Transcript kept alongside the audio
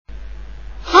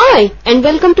Hi and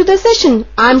welcome to the session.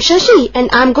 I am Shashi and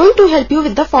I am going to help you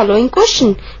with the following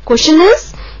question. Question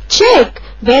is, check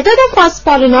whether the first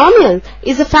polynomial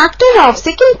is a factor of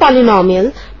second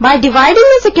polynomial by dividing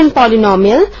the second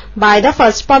polynomial by the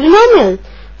first polynomial.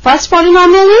 First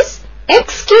polynomial is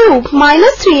x cube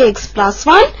minus 3x plus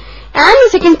 1 and the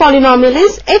second polynomial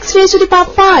is x raised to the power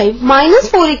 5 minus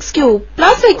 4x cube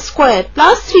plus x square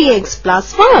plus 3x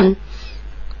plus 1.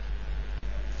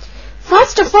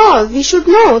 First of all, we should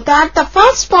know that the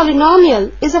first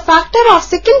polynomial is a factor of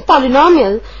second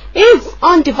polynomial if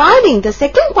on dividing the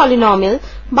second polynomial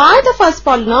by the first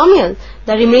polynomial,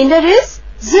 the remainder is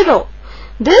 0.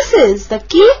 This is the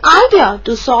key idea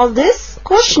to solve this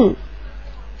question.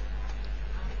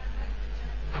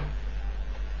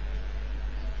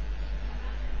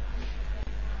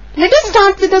 Let us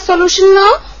start with the solution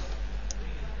now.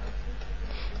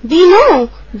 We know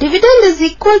dividend is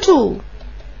equal to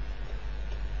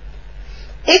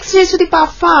x raised to the power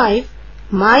 5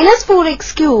 minus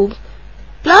 4x cube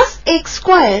plus x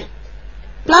square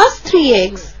plus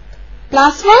 3x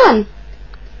plus 1,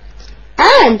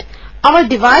 and our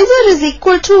divisor is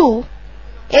equal to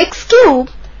x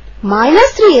cube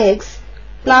minus 3x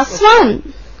plus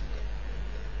 1.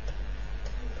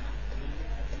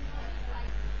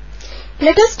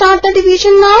 Let us start the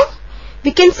division now.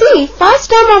 We can see first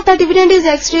term of the dividend is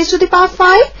x raised to the power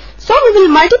 5. So we will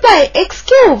multiply x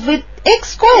cube with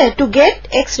x square to get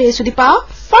x raised to the power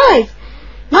 5.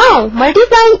 Now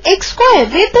multiplying x square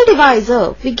with the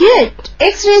divisor, we get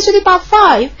x raised to the power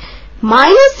 5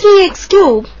 minus 3x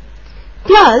cube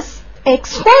plus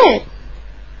x square.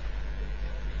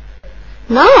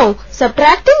 Now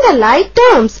subtracting the like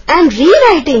terms and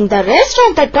rewriting the rest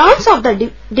of the terms of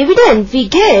the dividend, we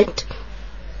get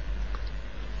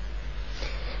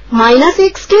minus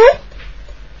x cube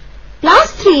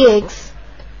plus 3x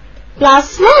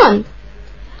plus 1.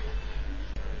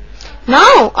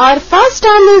 Now our first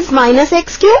term is minus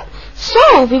x cube,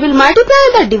 so we will multiply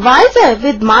the divisor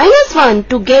with minus 1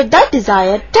 to get the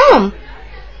desired term.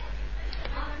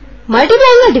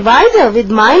 Multiplying the divisor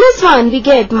with minus 1, we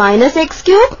get minus x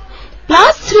cube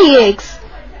plus 3x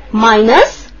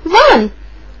minus 1.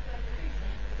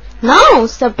 Now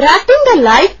subtracting the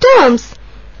like terms,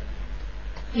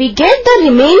 we get the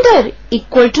remainder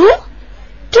equal to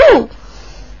 2.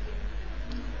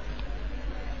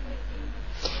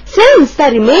 Since the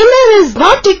remainder is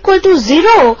not equal to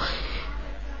 0,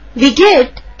 we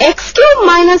get x cube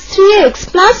minus 3x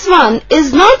plus 1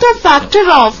 is not a factor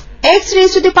of x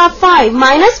raised to the power 5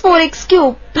 minus 4x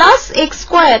cube plus x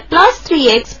square plus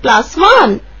 3x plus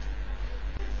 1.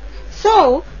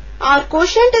 So, our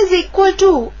quotient is equal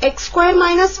to x square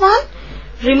minus 1,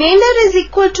 remainder is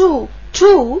equal to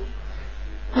 2.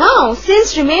 Now,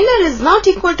 since remainder is not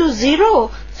equal to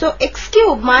 0, so x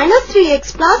cube minus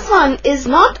 3x plus 1 is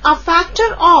not a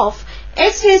factor of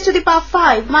x raised to the power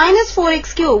 5 minus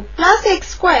 4x cube plus x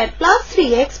square plus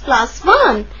 3x plus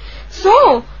 1.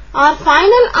 So, our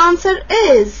final answer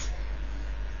is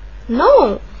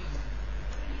no.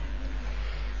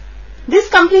 This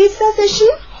completes the session.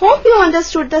 Hope you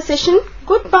understood the session.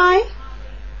 Goodbye.